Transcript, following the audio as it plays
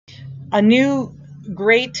A new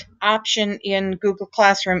great option in Google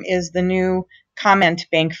Classroom is the new comment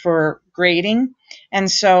bank for grading.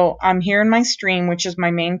 And so I'm here in my stream, which is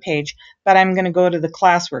my main page, but I'm going to go to the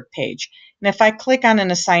classwork page. And if I click on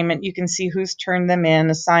an assignment, you can see who's turned them in,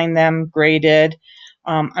 assigned them, graded.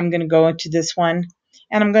 I'm going to go into this one,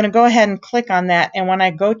 and I'm going to go ahead and click on that. And when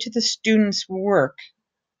I go to the student's work,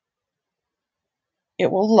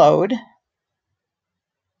 it will load.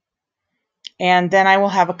 And then I will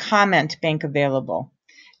have a comment bank available.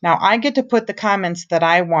 Now I get to put the comments that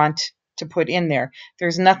I want to put in there.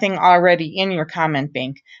 There's nothing already in your comment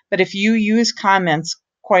bank, but if you use comments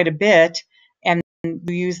quite a bit and you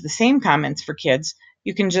use the same comments for kids,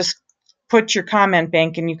 you can just put your comment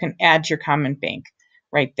bank and you can add to your comment bank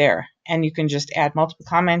right there. And you can just add multiple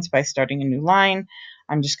comments by starting a new line.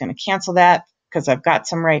 I'm just going to cancel that because I've got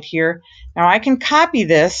some right here. Now I can copy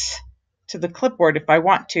this to the clipboard if I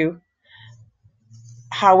want to.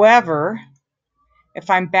 However, if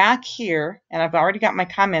I'm back here and I've already got my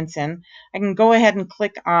comments in, I can go ahead and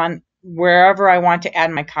click on wherever I want to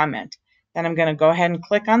add my comment. Then I'm going to go ahead and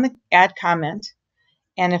click on the add comment.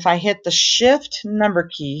 And if I hit the shift number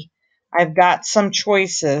key, I've got some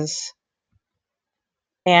choices.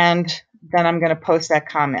 And then I'm going to post that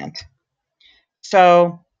comment.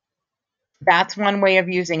 So that's one way of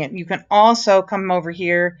using it. You can also come over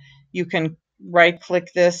here. You can right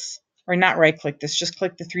click this, or not right click this, just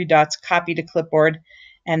click the three dots, copy to clipboard,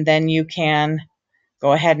 and then you can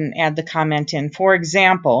go ahead and add the comment in. For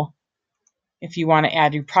example, if you want to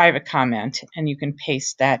add your private comment, and you can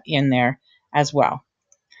paste that in there as well.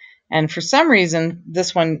 And for some reason,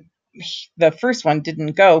 this one, the first one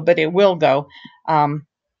didn't go, but it will go.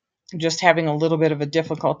 Just having a little bit of a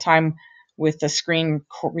difficult time with the screen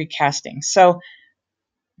recasting. So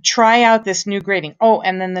try out this new grading. Oh,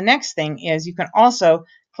 and then the next thing is you can also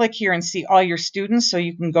click here and see all your students, so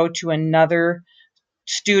you can go to another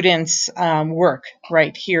student's work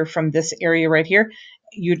right here from this area right here.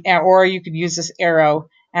 Or you could use this arrow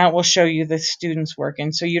and it will show you the student's work.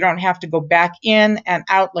 And so you don't have to go back in and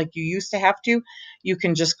out like you used to have to. You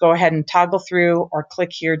can just go ahead and toggle through or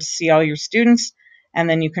click here to see all your students, and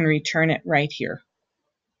then you can return it right here.